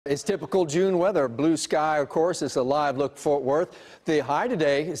It's typical June weather. Blue sky, of course. It's a live look Fort Worth. The high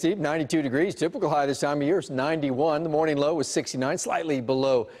today, Steve, 92 degrees. Typical high this time of year is 91. The morning low was 69, slightly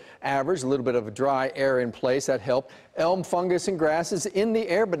below average. A little bit of a dry air in place. That helped. Elm fungus and grasses in the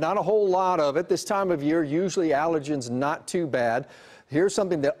air, but not a whole lot of it. This time of year, usually allergens not too bad. Here's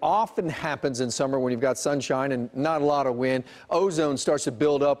something that often happens in summer when you've got sunshine and not a lot of wind. Ozone starts to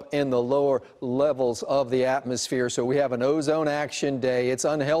build up in the lower levels of the atmosphere. So we have an ozone action day. It's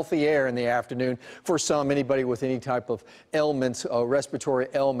unhealthy air in the afternoon for some. Anybody with any type of ailment, respiratory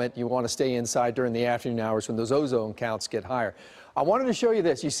ailment, you want to stay inside during the afternoon hours when those ozone counts get higher. I wanted to show you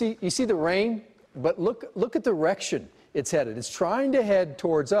this. You see the rain, but look at the direction it's headed. It's trying to head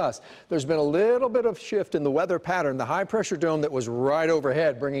towards us. There's been a little bit of shift in the weather pattern. The high pressure dome that was right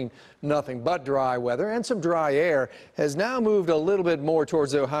overhead, bringing nothing but dry weather and some dry air, has now moved a little bit more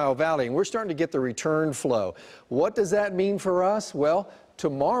towards the Ohio Valley, and we're starting to get the return flow. What does that mean for us? Well,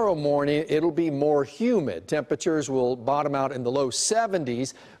 tomorrow morning, it'll be more humid. Temperatures will bottom out in the low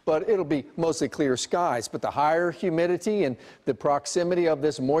 70s, but it'll be mostly clear skies. But the higher humidity and the proximity of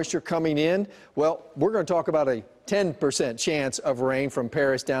this moisture coming in, well, we're going to talk about a 10% chance of rain from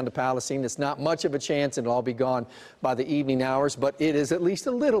Paris down to Palestine. It's not much of a chance, and it'll all be gone by the evening hours, but it is at least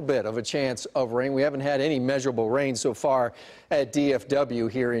a little bit of a chance of rain. We haven't had any measurable rain so far at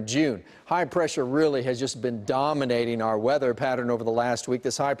DFW here in June. High pressure really has just been dominating our weather pattern over the last week.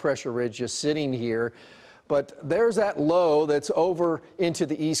 This high pressure ridge just sitting here. But there's that low that's over into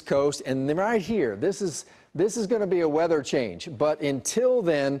the East Coast, and then right here, this is going to be a weather change. But until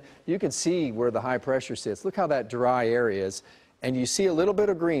then, you can see where the high pressure sits. Look how that dry area is. And you see a little bit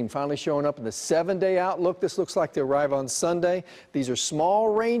of green finally showing up in the 7-day outlook. This looks like they arrive on Sunday. These are small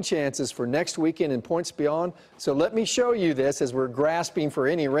rain chances for next weekend and points beyond. So let me show you this as we're grasping for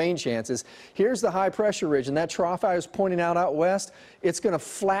any rain chances. Here's the high pressure ridge, and that trough I was pointing out west, it's going to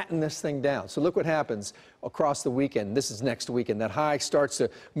flatten this thing down. So look what happens across the weekend. This is next weekend. That high starts to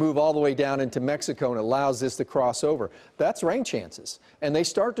move all the way down into Mexico and allows this to cross over. That's rain chances. And they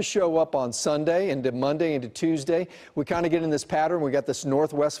start to show up on Sunday into Monday into Tuesday. We kind of get in this pattern. We got this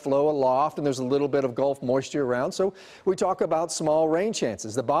northwest flow aloft, and there's a little bit of Gulf moisture around. So we talk about small rain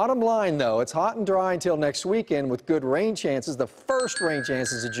chances. The bottom line, though, it's hot and dry until next weekend with good rain chances. The first rain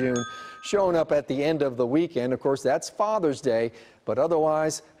chances of June showing up at the end of the weekend. Of course, that's Father's Day, but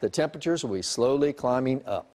otherwise the temperatures will be slowly climbing up.